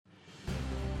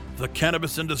The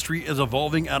cannabis industry is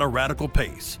evolving at a radical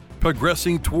pace,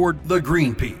 progressing toward the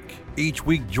green peak. Each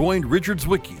week, join Richard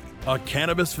Zwicky, a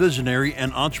cannabis visionary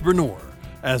and entrepreneur,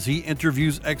 as he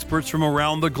interviews experts from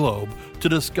around the globe to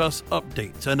discuss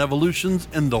updates and evolutions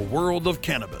in the world of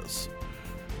cannabis.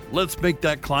 Let's make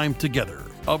that climb together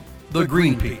up the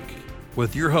green peak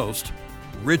with your host,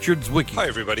 Richard Zwicky. Hi,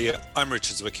 everybody. I'm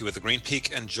Richard Zwicky with the Green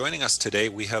Peak, and joining us today,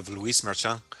 we have Luis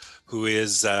Merchant, who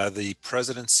is the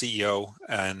president CEO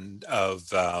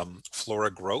of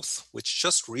Flora Growth, which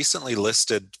just recently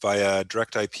listed via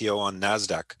direct IPO on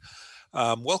NASDAQ.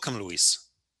 Welcome, Luis.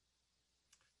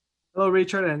 Hello,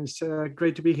 Richard, and it's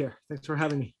great to be here. Thanks for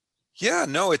having me. Yeah,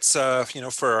 no, it's,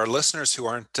 for our listeners who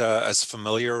aren't as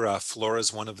familiar, Flora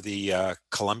is one of the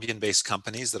Colombian-based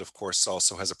companies that, of course,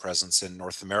 also has a presence in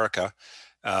North America,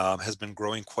 has been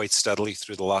growing quite steadily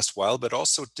through the last while, but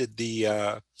also did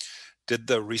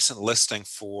the recent listing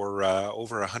for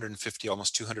over 150,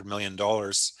 almost $200 million.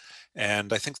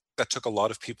 And I think that took a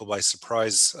lot of people by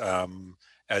surprise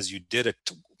as you did it.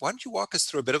 Why don't you walk us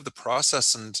through a bit of the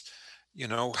process and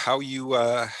how you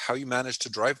managed to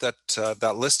drive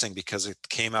that listing, because it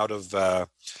came out of the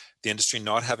industry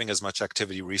not having as much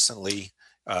activity recently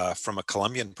from a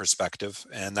Colombian perspective,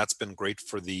 and that's been great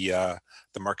for the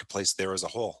marketplace there as a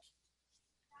whole.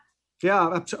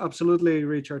 Yeah, absolutely,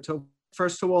 Richard. So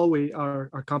first of all,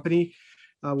 our company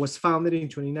was founded in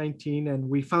 2019, and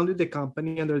we founded the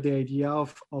company under the idea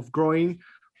of growing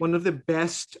one of the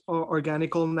best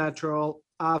organic, natural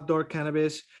outdoor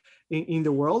cannabis in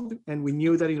the world. And we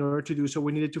knew that in order to do so,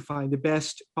 we needed to find the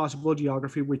best possible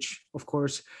geography, which, of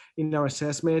course, in our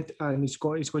assessment, and it's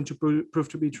going to prove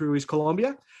to be true, is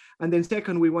Colombia. And then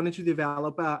second, we wanted to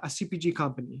develop a CPG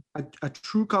company, a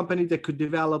true company that could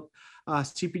develop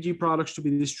CPG products to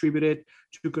be distributed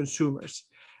to consumers.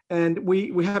 And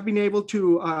we have been able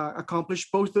to accomplish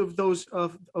both of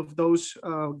those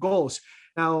goals.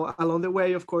 Now, along the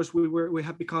way, of course, we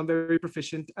have become very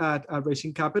proficient at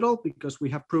raising capital, because we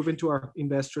have proven to our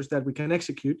investors that we can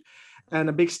execute. And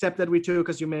a big step that we took,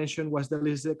 as you mentioned, was the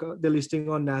listing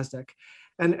on NASDAQ.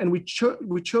 And we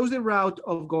chose the route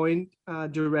of going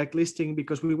direct listing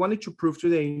because we wanted to prove to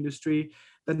the industry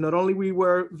that not only we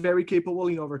were very capable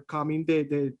in overcoming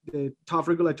the tough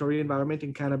regulatory environment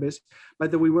in cannabis,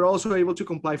 but that we were also able to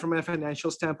comply from a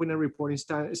financial standpoint and reporting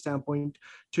standpoint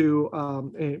to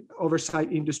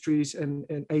oversight industries and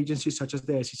agencies such as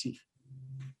the SEC.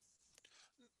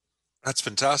 That's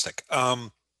fantastic.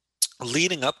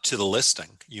 Leading up to the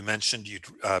listing, you mentioned you'd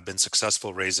been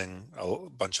successful raising a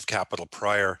bunch of capital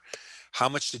prior. How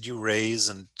much did you raise?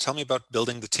 And tell me about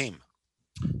building the team.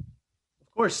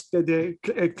 Of course,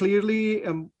 clearly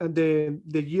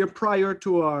the year prior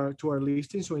to our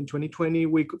listing, so in 2020,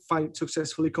 we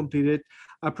successfully completed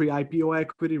a pre-IPO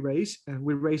equity raise, and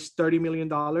we raised $30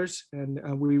 million,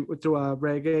 and we through a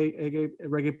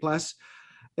Reg Plus,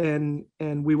 and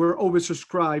we were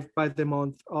oversubscribed by the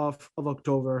month of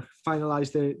October.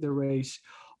 Finalized the raise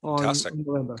on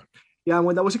November. Yeah, and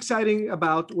what that was exciting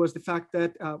about was the fact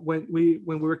that when we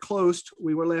were closed,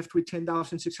 we were left with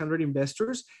 10,600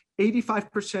 investors,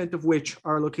 85% of which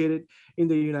are located in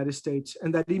the United States.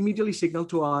 And that immediately signaled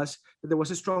to us that there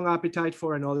was a strong appetite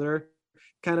for another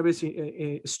cannabis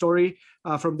story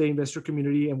from the investor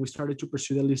community, and we started to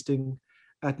pursue the listing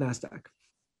at NASDAQ.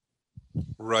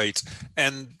 Right.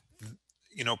 And,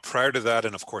 prior to that,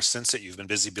 and of course, since it, you've been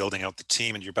busy building out the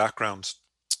team and your background.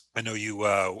 I know you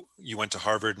went to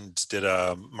Harvard and did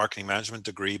a marketing management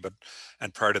degree,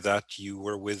 and prior to that, you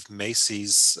were with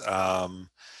Macy's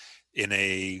in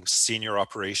a senior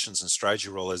operations and strategy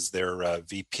role as their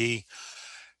VP.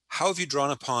 How have you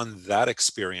drawn upon that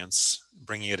experience,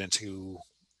 bringing it into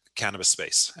cannabis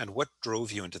space, and what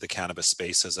drove you into the cannabis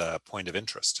space as a point of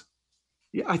interest?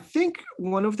 Yeah, I think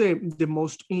one of the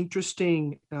most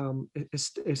interesting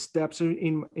steps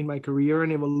in my career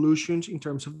and evolutions in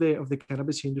terms of the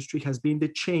cannabis industry has been the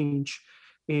change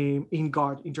in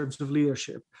guard in terms of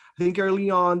leadership. I think early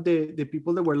on, the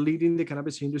people that were leading the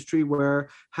cannabis industry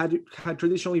had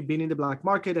traditionally been in the black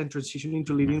market and transitioning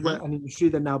to leading an industry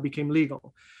that now became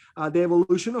legal. The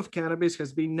evolution of cannabis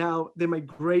has been now the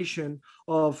migration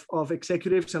of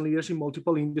executives and leaders in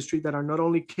multiple industries that are not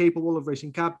only capable of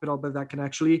raising capital, but that can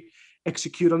actually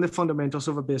execute on the fundamentals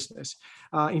of a business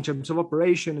in terms of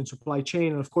operation and supply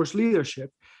chain, and of course,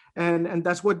 leadership. And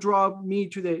that's what drew me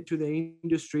to the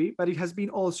industry, but it has been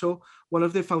also one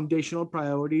of the foundational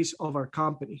priorities of our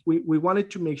company. We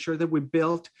wanted to make sure that we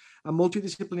built a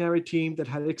multidisciplinary team that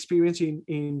had experience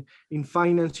in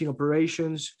finance, in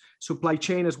operations, supply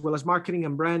chain, as well as marketing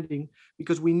and branding,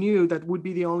 because we knew that would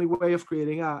be the only way of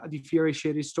creating a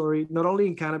differentiated story, not only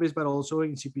in cannabis, but also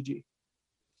in CPG.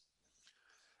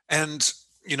 And,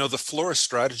 the Flora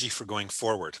strategy for going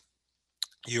forward,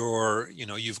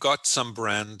 you've got some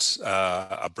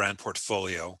a brand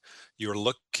portfolio. You're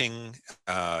looking,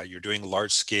 you're doing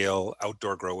large scale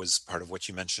outdoor grow as part of what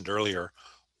you mentioned earlier.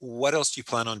 What else do you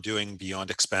plan on doing beyond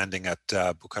expanding at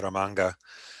Bucaramanga,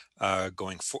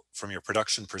 from your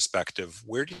production perspective?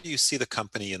 Where do you see the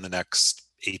company in the next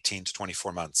 18 to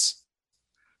 24 months?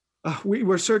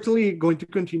 We're certainly going to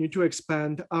continue to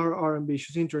expand our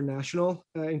ambitions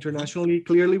internationally.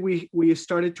 Clearly, we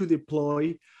started to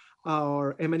deploy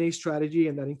our M&A strategy,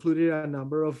 and that included a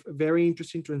number of very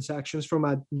interesting transactions from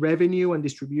a revenue and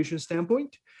distribution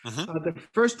standpoint. The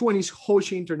first one is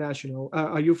Hoshi International.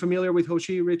 Are you familiar with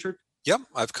Hoshi, Richard? Yep,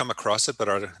 I've come across it, but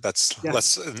let's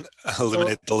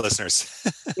eliminate the listeners.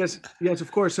 yes,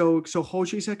 of course. So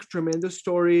Hoshi is a tremendous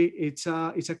story. It's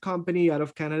a company out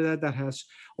of Canada that has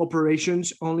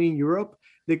operations only in Europe.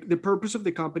 The purpose of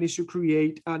the company is to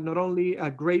create not only a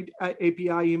great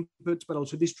API inputs, but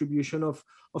also distribution of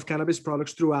cannabis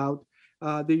products throughout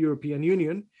the European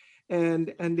Union.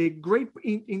 And the great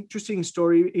interesting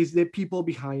story is the people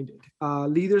behind it.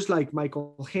 Leaders like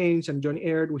Michael Haynes and John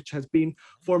Aird, which has been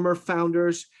former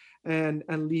founders and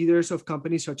leaders of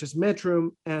companies such as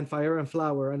Metrum and Fire and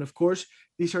Flower. And of course,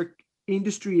 these are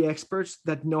industry experts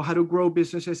that know how to grow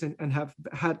businesses and have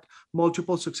had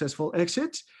multiple successful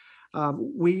exits.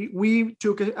 We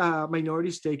took a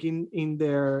minority stake in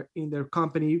their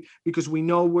company because we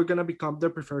know we're going to become their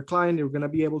preferred client. We're going to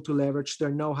be able to leverage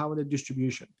their know-how in the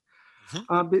distribution.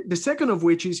 The second of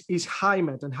which is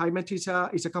Hymet, and Hymet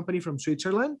is a company from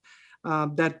Switzerland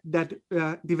that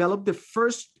developed the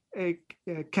first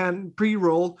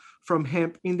pre-roll from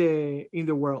hemp in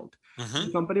the world. The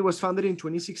company was founded in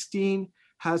 2016,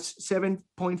 has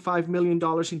 $7.5 million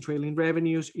in trailing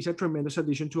revenues. Is a tremendous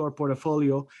addition to our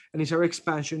portfolio, and is our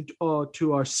expansion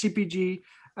to our CPG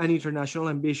and international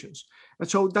ambitions. And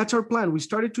so that's our plan. We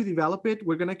started to develop it.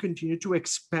 We're going to continue to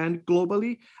expand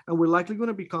globally, and we're likely going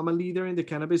to become a leader in the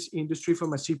cannabis industry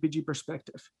from a CPG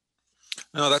perspective.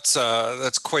 No,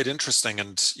 that's quite interesting.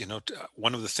 And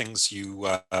one of the things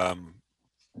you're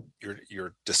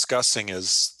discussing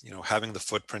is having the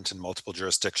footprint in multiple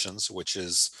jurisdictions, which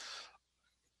is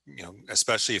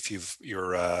especially if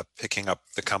you're picking up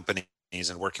the companies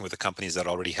and working with the companies that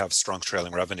already have strong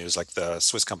trailing revenues, like the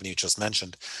Swiss company you just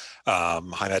mentioned,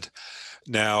 Hymet.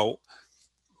 Now,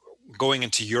 going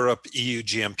into Europe, EU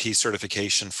GMP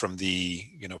certification from the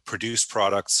produced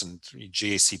products and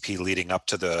GACP leading up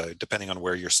to depending on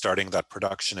where you're starting that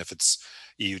production, if it's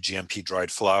EU GMP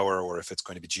dried flower or if it's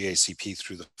going to be GACP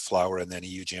through the flower and then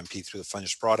EU GMP through the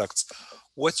finished products.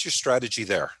 What's your strategy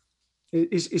there?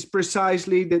 Is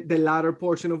precisely the latter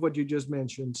portion of what you just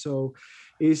mentioned. So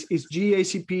is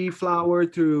GACP flower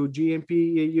through GMP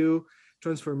EU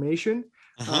transformation.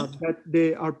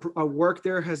 Our work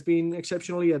there has been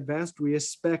exceptionally advanced. We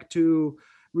expect to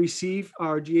receive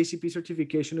our GACP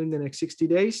certification in the next 60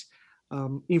 days.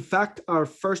 In fact, our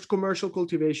first commercial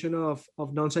cultivation of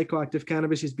non-psychoactive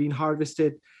cannabis is being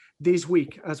harvested this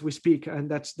week as we speak,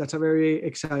 and that's a very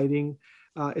exciting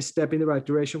a step in the right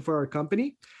direction for our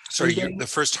company. Sorry, the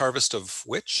first harvest of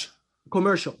which?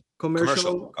 Commercial.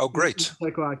 Oh, great.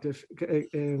 Psychoactive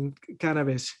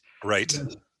cannabis. Right.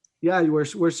 Yeah,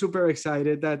 we're super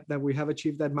excited that we have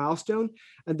achieved that milestone.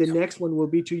 And the next one will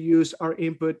be to use our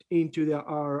input into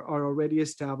our already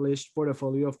established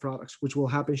portfolio of products, which will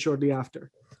happen shortly after.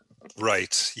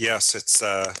 Right. Yes, it's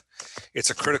a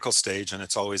critical stage, and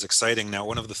it's always exciting. Now,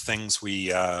 one of the things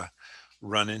we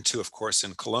run into, of course,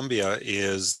 in Colombia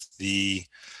is the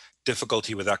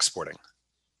difficulty with exporting,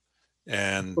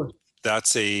 and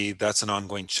that's an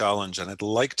ongoing challenge. And I'd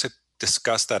like to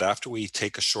discuss that after we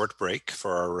take a short break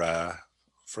for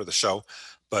the show.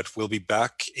 But we'll be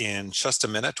back in just a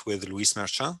minute with Luis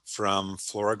Marchand from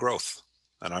Flora Growth,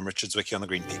 and I'm Richard Zwicky on the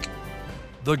Green Peak.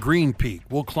 The Green Peak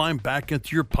will climb back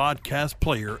into your podcast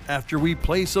player after we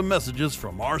play some messages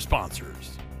from our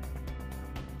sponsors.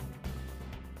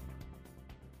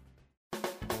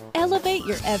 Elevate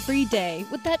your everyday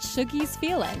with that Shoogies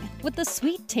feeling, with the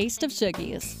sweet taste of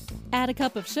Shoogies. Add a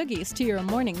cup of Shoogies to your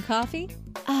morning coffee.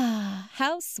 Ah,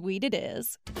 how sweet it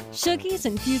is. Shoogies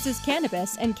infuses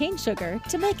cannabis and cane sugar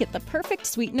to make it the perfect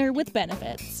sweetener with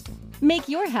benefits. Make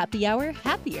your happy hour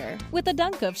happier with a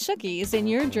dunk of Shoogies in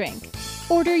your drink.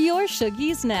 Order your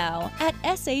Shoogies now at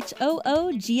shoogies.com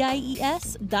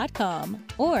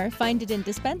or find it in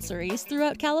dispensaries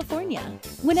throughout California.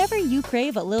 Whenever you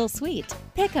crave a little sweet,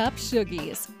 pick up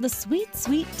Shoogies, the sweet,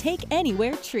 sweet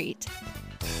take-anywhere treat.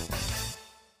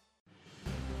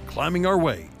 Climbing our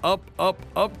way up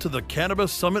to the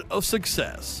Cannabis Summit of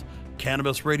Success.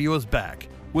 Cannabis Radio is back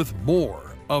with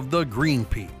more of the Green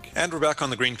Peak. And we're back on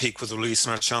the Green Peak with Luis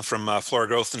Marchand from Flora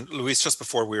Growth. And Luis, just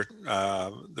before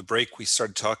the break, we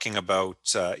started talking about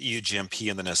EU GMP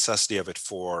and the necessity of it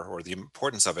or the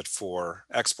importance of it for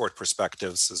export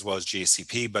perspectives as well as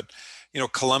GACP. But,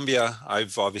 Colombia,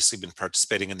 I've obviously been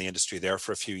participating in the industry there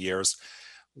for a few years.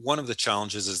 One of the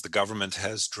challenges is the government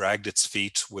has dragged its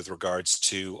feet with regards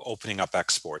to opening up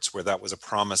exports, where that was a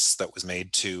promise that was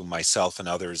made to myself and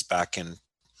others back in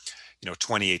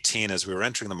 2018 as we were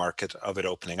entering the market of it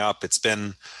opening up. It's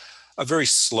been a very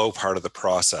slow part of the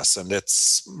process, and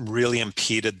it's really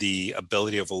impeded the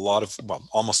ability of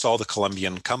almost all the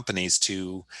Colombian companies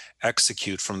to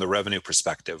execute from the revenue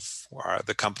perspective.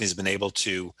 The company's been able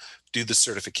to do the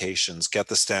certifications, get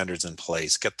the standards in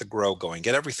place, get the grow going,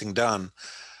 get everything done,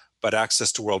 but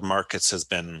access to world markets has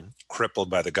been crippled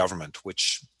by the government,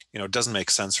 which doesn't make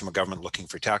sense from a government looking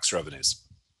for tax revenues.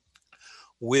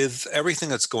 With everything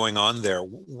that's going on there,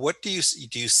 what do you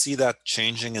see that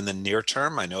changing in the near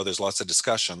term? I know there's lots of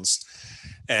discussions,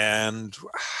 and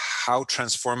how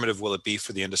transformative will it be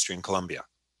for the industry in Colombia?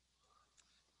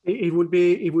 It would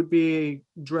be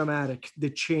dramatic, the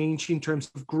change in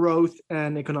terms of growth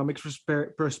and economic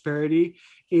prosperity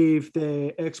if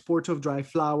the exports of dry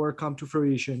flower come to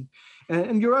fruition.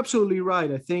 And you're absolutely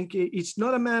right. I think it's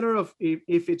not a matter of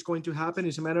if it's going to happen.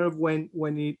 It's a matter of when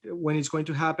it's going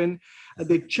to happen.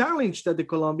 The challenge that the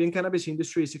Colombian cannabis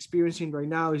industry is experiencing right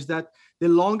now is that the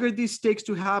longer this takes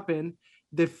to happen,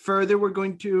 the further we're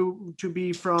going to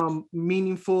be from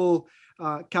meaningful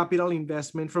capital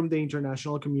investment from the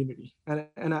international community.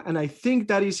 And I think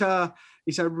that is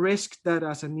a risk that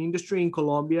as an industry in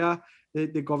Colombia,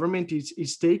 the government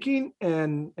is taking,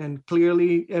 and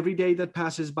clearly every day that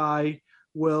passes by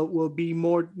will be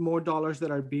more dollars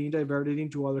that are being diverted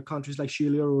into other countries like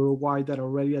Chile or Uruguay that are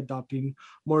already adopting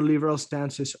more liberal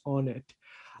stances on it.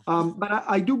 But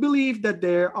I do believe that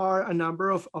there are a number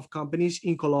of companies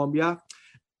in Colombia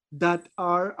that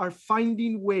are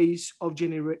finding ways of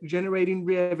generating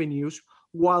revenues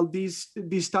while these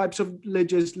types of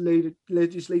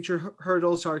legislature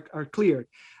hurdles are cleared.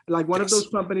 Like one of those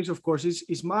companies, of course,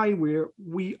 is mine, where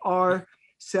we are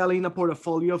selling a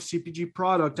portfolio of CPG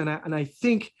product, and I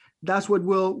think that's what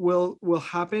will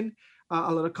happen.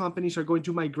 A lot of companies are going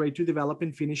to migrate to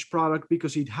developing finished product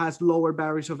because it has lower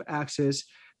barriers of access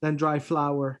than dry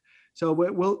flower. So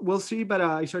we'll see, but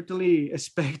I certainly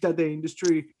expect that the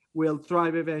industry will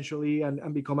thrive eventually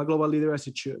and become a global leader as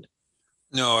it should.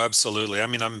 No, absolutely. I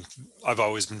mean, I've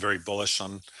always been very bullish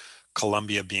on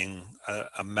Colombia being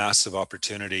a massive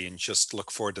opportunity, and just look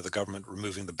forward to the government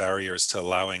removing the barriers to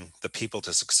allowing the people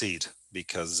to succeed,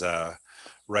 because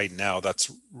right now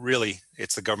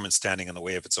it's the government standing in the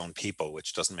way of its own people,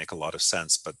 which doesn't make a lot of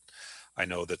sense. But I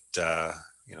know that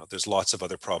there's lots of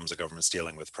other problems the government's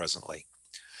dealing with presently.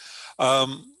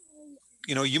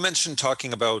 You mentioned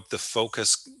talking about the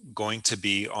focus going to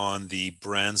be on the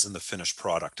brands and the finished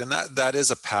product, and that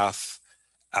is a path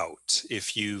out.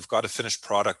 If you've got a finished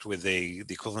product with the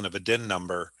equivalent of a DIN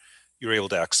number, you're able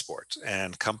to export,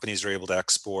 and companies are able to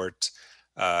export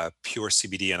pure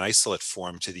CBD in isolate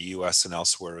form to the US and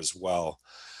elsewhere as well.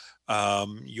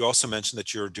 You also mentioned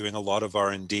that you're doing a lot of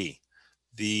R&D.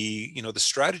 The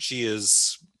strategy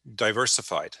is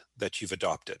diversified that you've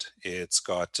adopted. It's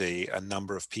got a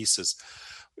number of pieces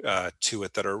to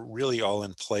it that are really all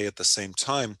in play at the same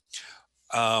time.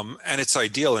 And it's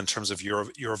ideal in terms of your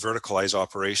verticalized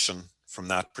operation from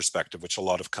that perspective, which a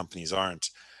lot of companies aren't.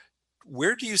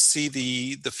 Where do you see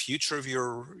the future of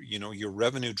your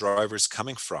revenue drivers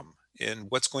coming from, and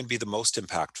what's going to be the most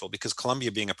impactful? Because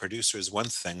Colombia being a producer is one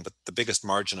thing, but the biggest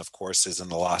margin, of course, is in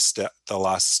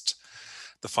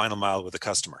the final mile with the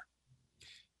customer.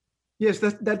 Yes,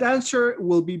 that answer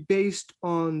will be based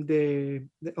on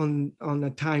on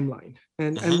a timeline,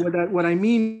 and what I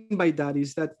mean by that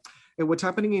is that what's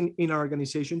happening in our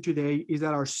organization today is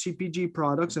that our CPG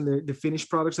products and the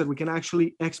finished products that we can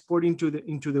actually export into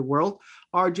the world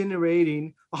are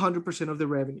generating 100% of the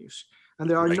revenues, and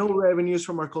there are no revenues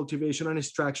from our cultivation and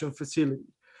extraction facility.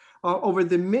 Over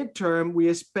the midterm, we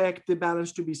expect the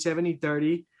balance to be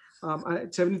 70-30.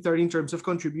 70-30 in terms of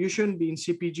contribution, being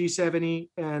CPG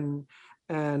 70 and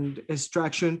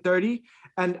extraction 30.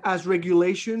 And as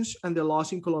regulations and the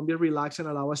laws in Colombia relax and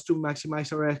allow us to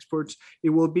maximize our exports,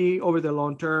 it will be over the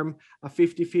long term a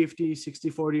 50-50,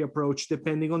 60-40 approach,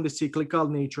 depending on the cyclical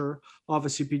nature of a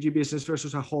CPG business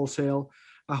versus a wholesale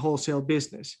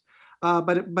business.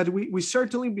 But we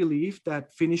certainly believe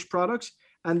that finished products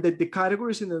and that the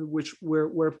categories in which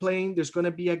we're playing, there's going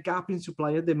to be a gap in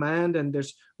supply and demand, and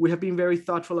we have been very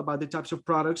thoughtful about the types of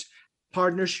products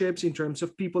partnerships in terms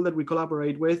of people that we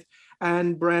collaborate with,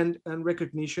 and brand and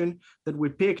recognition that we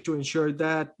pick to ensure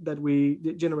that we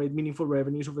generate meaningful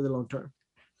revenues over the long term.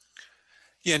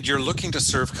 Yeah, and you're looking to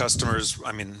serve customers,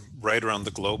 I mean, right around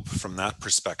the globe from that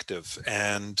perspective.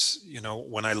 And,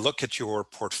 when I look at your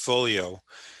portfolio,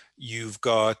 you've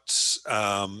got,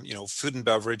 food and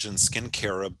beverage and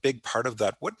skincare, a big part of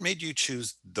that. What made you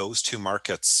choose those two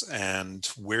markets, and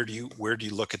where do you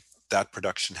look at that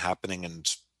production happening and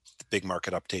the big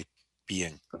market uptake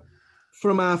being?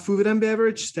 From a food and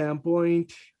beverage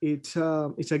standpoint, it's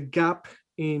a gap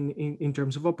in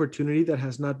terms of opportunity that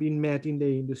has not been met in the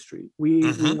industry. We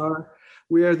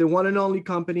are the one and only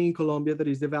company in Colombia that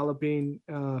is developing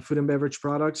food and beverage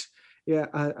products,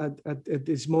 at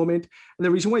this moment. And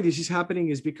the reason why this is happening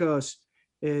is because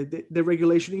the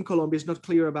regulation in Colombia is not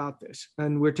clear about this,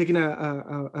 and we're taking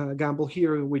a gamble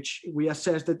here in which we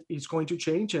assess that it's going to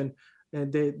change, and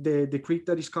the decree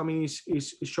that is coming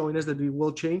is showing us that it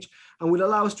will change and will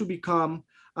allow us to become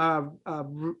a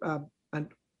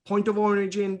point of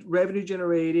origin, revenue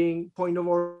generating point of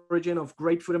origin of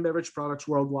great food and beverage products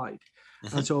worldwide.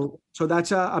 Mm-hmm. And so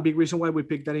that's a big reason why we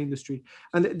picked that industry.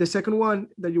 And the second one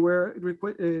that you were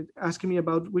asking me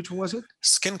about, which one was it?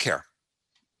 Skincare.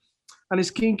 And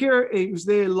skincare is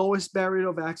the lowest barrier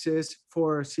of access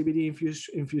for CBD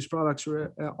infused products.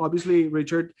 Obviously,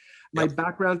 Richard, my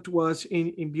background was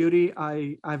in beauty.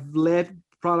 I've led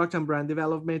product and brand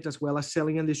development as well as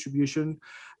selling and distribution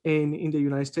in the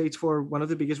United States for one of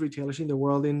the biggest retailers in the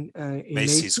world in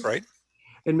Macy's, right?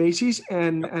 In Macy's,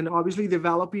 and obviously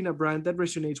developing a brand that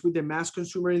resonates with the mass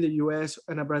consumer in the US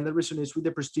and a brand that resonates with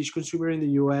the prestige consumer in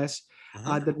the US,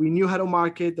 that we knew how to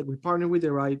market, that we partnered with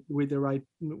the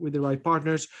right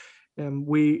partners.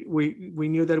 We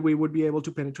knew that we would be able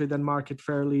to penetrate that market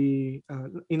fairly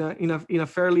in a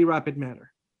fairly rapid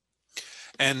manner.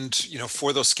 And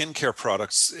for those skincare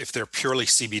products, if they're purely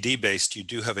CBD based, you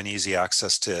do have an easy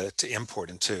access to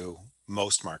import into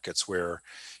most markets, where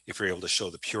if you're able to show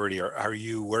the purity. Are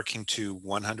you working to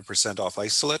 100% off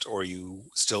isolate, or are you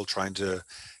still trying to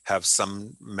have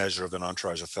some measure of an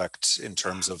entourage effect in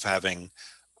terms of having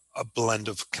a blend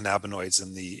of cannabinoids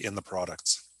in the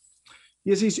products?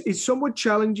 Yes, it's somewhat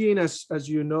challenging, as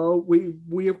you know.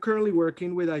 We are currently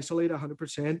working with isolate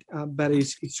 100%, but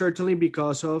it's certainly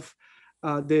because of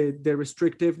the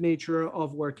restrictive nature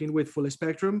of working with full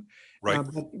spectrum. Right.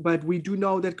 But we do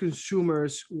know that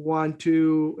consumers want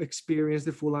to experience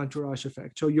the full entourage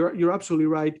effect. So you're absolutely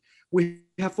right. We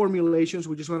have formulations.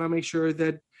 We just want to make sure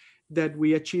that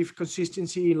we achieve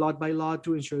consistency lot by lot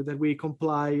to ensure that we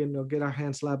comply and get our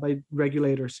hands slapped by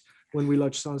regulators when we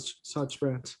launch such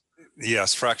brands.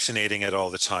 Yes, fractionating it all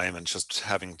the time and just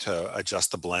having to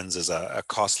adjust the blends is a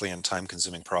costly and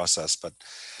time-consuming process. But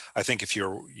I think if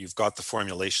you've got the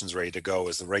formulations ready to go,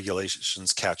 as the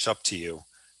regulations catch up to you,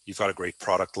 you've got a great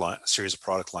series of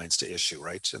product lines to issue,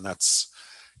 right? And that's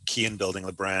key in building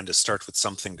the brand, is start with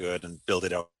something good and build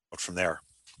it out from there.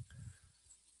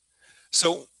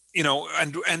 So,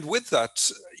 and with that,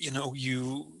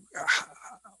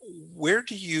 where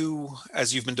do you,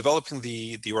 as you've been developing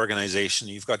the organization,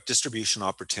 you've got distribution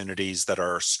opportunities that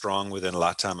are strong within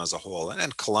LATAM as a whole,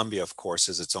 and Colombia, of course,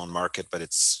 is its own market, but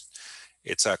it's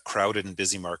a crowded and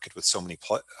busy market with so many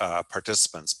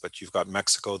participants. But you've got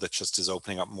Mexico that just is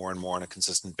opening up more and more on a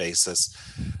consistent basis.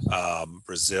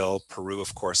 Brazil, Peru,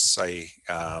 of course, I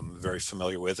am very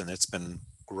familiar with, and it's been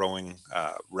growing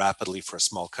rapidly for a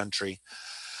small country.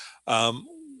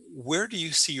 Where do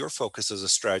you see your focus as a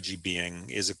strategy being?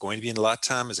 Is it going to be in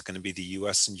LATAM? Is it going to be the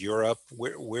US and Europe?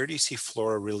 Where do you see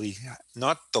Flora really,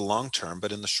 not the long term,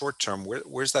 but in the short term,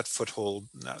 where's that foothold,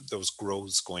 those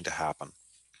growths going to happen?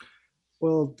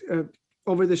 Well,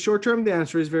 over the short term, the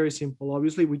answer is very simple.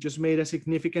 Obviously, we just made a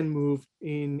significant move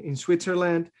in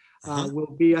Switzerland.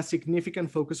 Will be a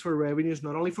significant focus for revenues,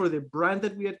 not only for the brand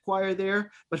that we acquire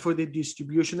there, but for the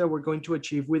distribution that we're going to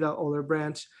achieve with our other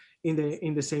brands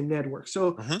in the same network.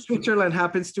 So Switzerland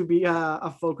happens to be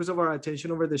a focus of our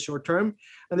attention over the short term,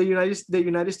 and the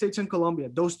United States and Colombia.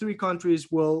 Those three countries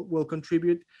will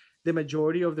contribute the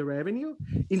majority of the revenue.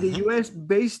 In the US,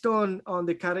 based on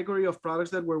the category of products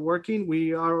that we're working,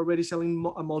 we are already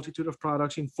selling a multitude of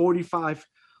products in 45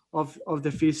 of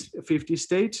the 50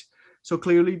 states. So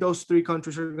clearly those three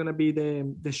countries are going to be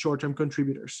the short-term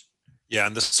contributors. Yeah,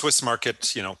 and the Swiss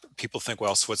market, people think,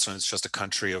 well, Switzerland is just a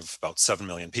country of about 7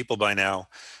 million people by now.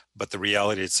 But the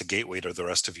reality, it's a gateway to the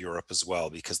rest of Europe as well,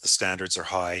 because the standards are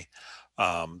high.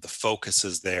 The focus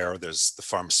is there. The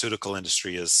pharmaceutical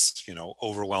industry is,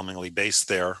 overwhelmingly based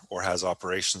there, or has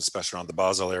operations, especially around the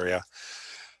Basel area.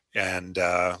 And,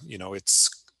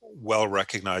 it's well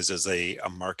recognized as a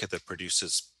market that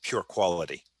produces pure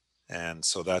quality. And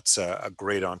so that's a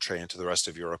great entree into the rest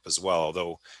of Europe as well,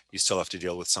 although you still have to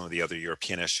deal with some of the other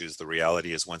European issues. The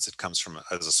reality is once it comes from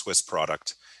as a Swiss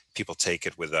product, people take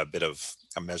it with a bit of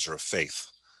a measure of faith.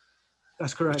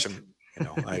 That's correct.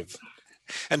 Which,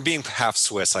 and being half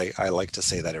Swiss, I like to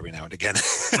say that every now and again.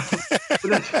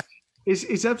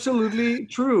 It's absolutely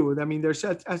true. I mean,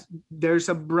 there's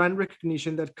a brand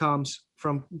recognition that comes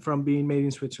from being made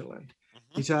in Switzerland.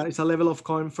 Mm-hmm. It's a level of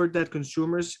comfort that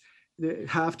consumers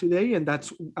have today, and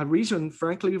that's a reason,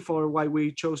 frankly, for why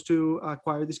we chose to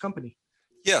acquire this company.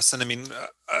 Yes, and I mean,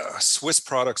 Swiss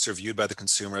products are viewed by the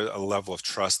consumer a level of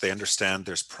trust. They understand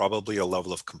there's probably a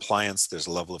level of compliance, there's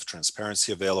a level of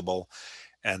transparency available,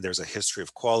 and there's a history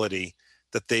of quality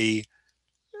that they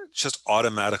just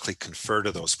automatically confer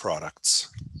to those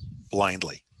products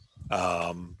blindly,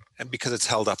 and because it's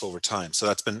held up over time.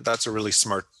 So that's a really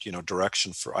smart,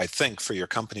 direction I think for your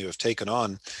company to have taken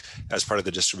on as part of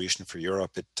the distribution for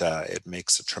Europe. It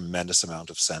makes a tremendous amount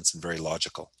of sense and very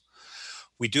logical.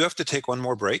 We do have to take one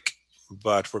more break,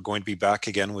 but we're going to be back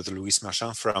again with Luis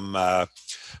Marchand from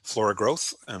Flora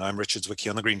Growth, and I'm Richard Zwicky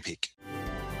on the Green Peak.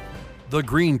 The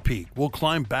Green Peak will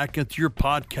climb back into your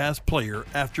podcast player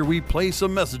after we play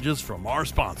some messages from our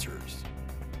sponsors.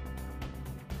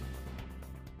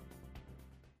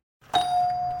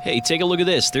 Hey, take a look at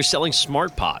this. They're selling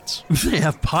smart pots. They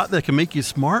have pot that can make you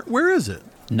smart? Where is it?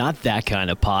 Not that kind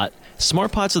of pot.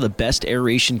 Smart pots are the best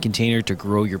aeration container to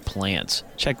grow your plants.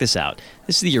 Check this out.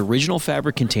 This is the original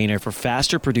fabric container for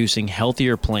faster producing,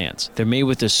 healthier plants. They're made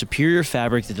with a superior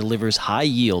fabric that delivers high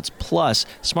yields. Plus,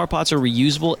 smart pots are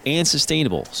reusable and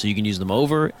sustainable, so you can use them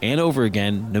over and over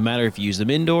again, no matter if you use them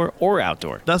indoor or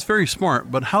outdoor. That's very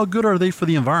smart, but how good are they for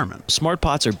the environment? Smart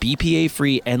pots are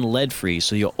BPA-free and lead-free,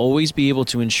 so you'll always be able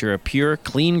to ensure a pure,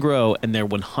 clean grow, and they're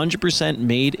 100%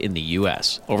 made in the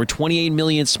U.S. Over 28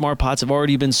 million smart pots have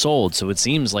already been sold, so it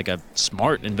seems like a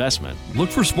smart investment. Look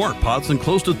for smart pots in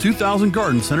close to 2,000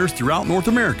 garden centers throughout North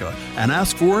America and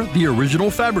ask for the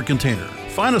original fabric container.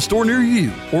 Find a store near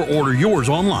you or order yours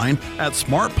online at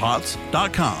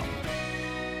smartpots.com.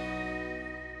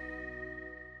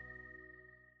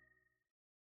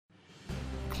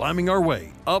 Climbing our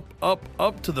way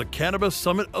up to the Cannabis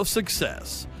Summit of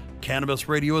Success. Cannabis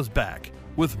Radio is back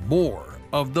with more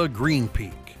of the Green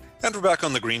Peak. And we're back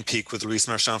on the Green Peak with Luis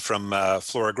Marchand from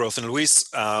Flora Growth. And Luis,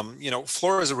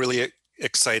 Flora is a really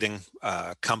exciting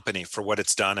company for what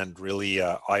it's done, and really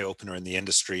eye-opener in the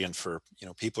industry. And for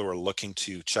people who are looking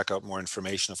to check out more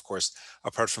information, of course,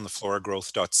 apart from the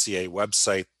floragrowth.ca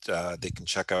website, they can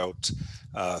check out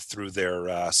through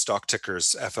their stock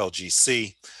tickers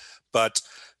FLGC. But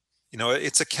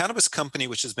it's a cannabis company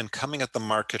which has been coming at the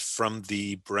market from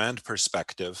the brand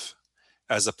perspective,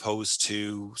 as opposed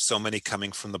to so many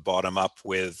coming from the bottom up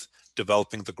with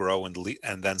developing the grow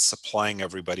and then supplying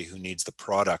everybody who needs the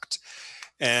product.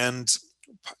 And,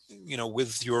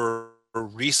 with your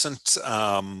recent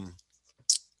direct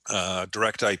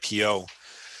IPO,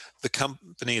 the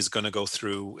company is going to go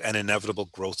through an inevitable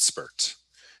growth spurt.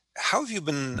 How have you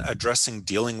been addressing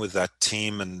dealing with that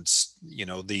team and,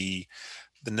 the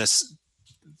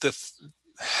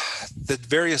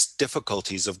various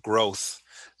difficulties of growth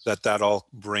that all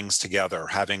brings together,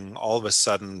 having all of a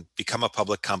sudden become a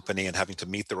public company and having to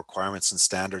meet the requirements and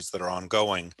standards that are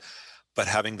ongoing, but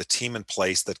having the team in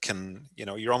place that can,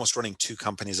 you're almost running two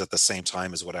companies at the same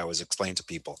time is what I always explain to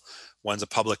people. One's a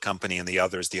public company and the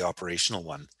other is the operational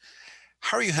one.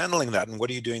 How are you handling that, and what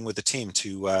are you doing with the team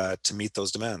to meet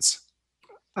those demands?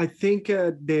 I think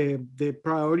the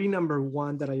priority number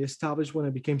one that I established when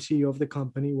I became CEO of the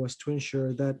company was to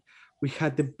ensure that we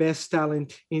had the best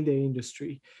talent in the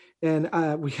industry. And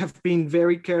we have been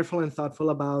very careful and thoughtful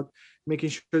about making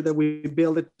sure that we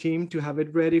build a team to have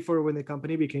it ready for when the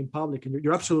company became public. And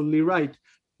you're absolutely right.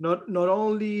 Not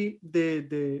only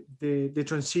the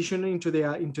transition into the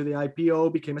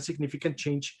IPO became a significant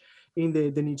change in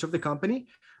the needs of the company,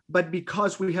 but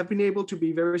because we have been able to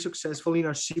be very successful in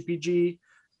our CPG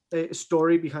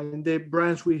story behind the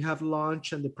brands we have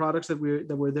launched and the products that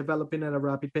we're developing at a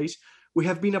rapid pace, we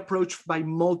have been approached by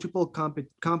multiple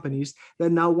companies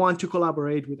that now want to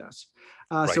collaborate with us.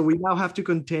 Right. So we now have to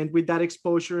contend with that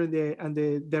exposure and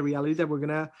the reality that we're going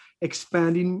to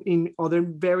expand in other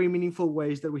very meaningful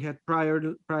ways that we had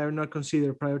prior not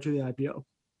considered prior to the IPO.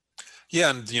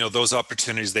 Yeah, and those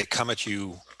opportunities, they come at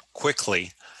you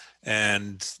quickly.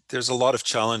 And there's a lot of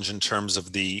challenge in terms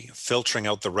of the filtering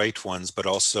out the right ones, but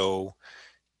also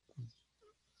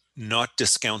not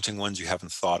discounting ones you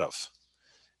haven't thought of.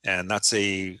 And that's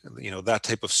that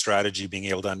type of strategy, being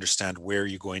able to understand where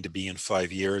you're going to be in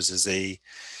 5 years is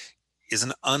is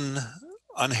an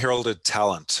unheralded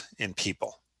talent in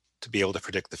people to be able to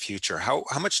predict the future. How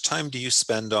much time do you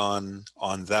spend on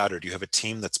that, or do you have a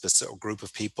team that's a group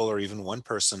of people, or even one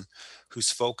person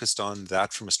who's focused on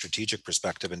that from a strategic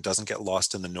perspective and doesn't get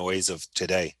lost in the noise of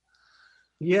today?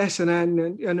 Yes,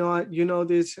 and you know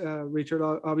this, Richard.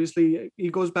 Obviously,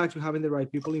 it goes back to having the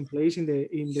right people in place in the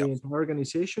entire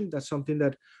organization. That's something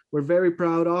that we're very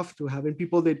proud of, to having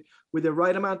people that with the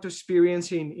right amount of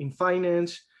experience in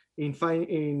finance, in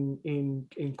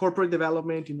corporate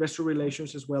development, investor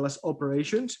relations, as well as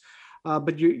operations.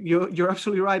 But you're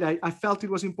absolutely right. I felt it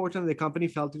was important. The company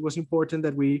felt it was important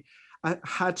that we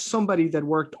had somebody that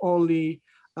worked only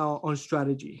on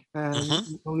strategy and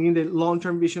only in the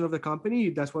long-term vision of the company.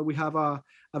 That's why we have a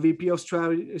VP of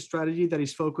strategy that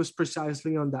is focused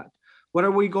precisely on that. What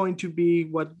are we going to be?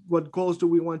 What goals do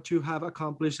we want to have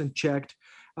accomplished and checked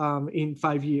in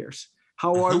 5 years?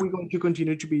 How are we going to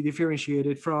continue to be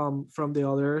differentiated from the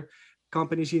other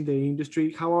companies in the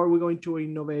industry? How are we going to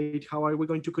innovate? How are we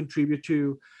going to contribute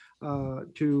to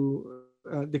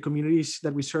the communities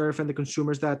that we serve and the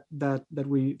consumers that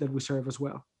we serve as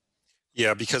well?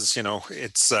 Yeah, because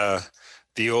it's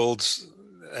the old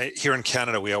here in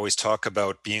Canada, we always talk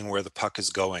about being where the puck is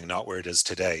going, not where it is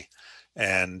today.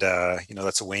 And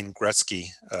that's a Wayne Gretzky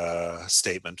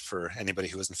statement for anybody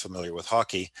who isn't familiar with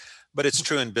hockey, but it's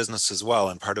true in business as well.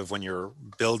 And part of when you're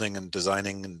building and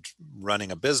designing and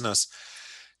running a business,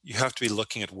 you have to be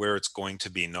looking at where it's going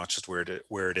to be, not just where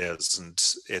it is. And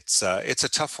it's a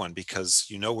tough one, because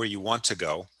you know where you want to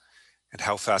go and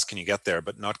how fast can you get there,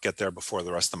 but not get there before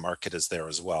the rest of the market is there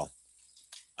as well.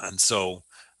 And so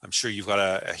I'm sure you've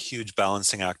got a huge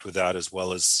balancing act with that, as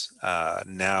well as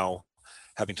now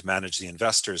having to manage the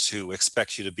investors who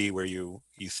expect you to be where you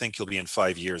think you'll be in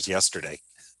 5 years yesterday.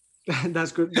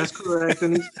 That's good. That's correct.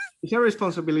 And it's a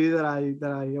responsibility that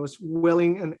I was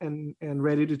willing and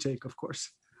ready to take, of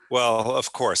course. Well,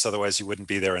 of course, otherwise you wouldn't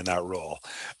be there in that role.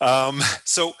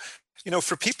 So,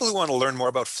 for people who want to learn more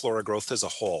about Flora growth as a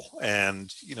whole,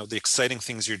 and, the exciting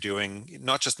things you're doing,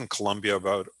 not just in Colombia,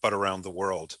 but around the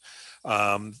world,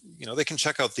 they can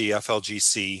check out the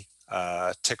FLGC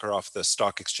ticker off the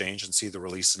stock exchange and see the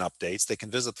release and updates. They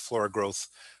can visit the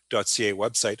floragrowth.ca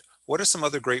website. What are some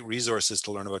other great resources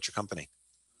to learn about your company?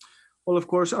 Well, of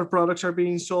course, our products are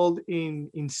being sold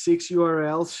in 6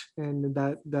 URLs, and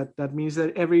that means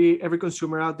that every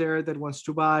consumer out there that wants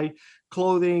to buy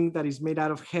clothing that is made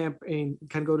out of hemp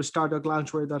can go to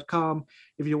stardockloungewear.com.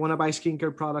 If you want to buy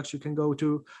skincare products, you can go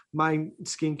to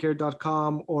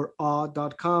mindskincare.com or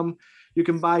awe.com. You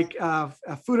can buy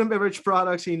food and beverage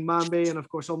products in Mambe and, of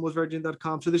course,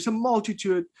 almostvirgin.com. So there's a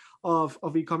multitude of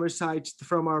e-commerce sites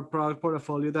from our product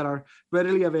portfolio that are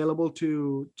readily available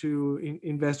to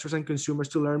investors and consumers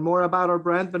to learn more about our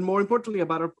brand, but more importantly,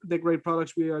 about the great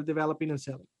products we are developing and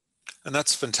selling. And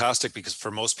that's fantastic, because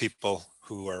for most people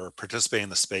who are participating in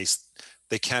the space,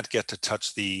 they can't get to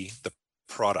touch the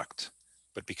product.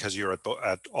 But because you're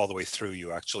at all the way through,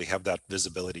 you actually have that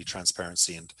visibility,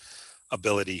 transparency, and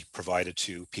ability provided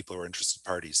to people who are interested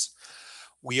parties.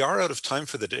 We are out of time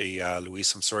for the day,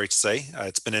 Luis, I'm sorry to say.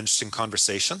 It's been an interesting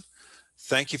conversation.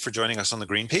 Thank you for joining us on the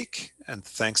Green Peak, and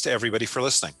thanks to everybody for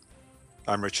listening.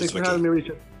 I'm Richard Zwicky. Thanks for having me,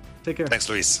 Richard. Take care. Thanks,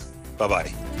 Luis.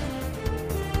 Bye-bye.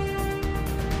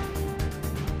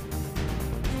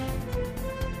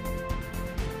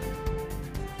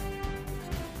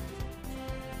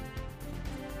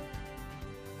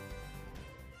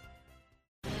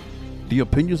 The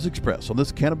opinions expressed on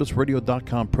this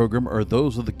CannabisRadio.com program are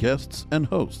those of the guests and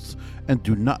hosts and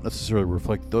do not necessarily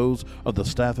reflect those of the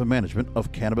staff and management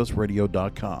of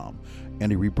CannabisRadio.com.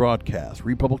 Any rebroadcast,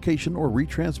 republication, or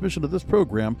retransmission of this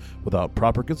program without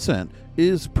proper consent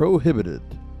is prohibited.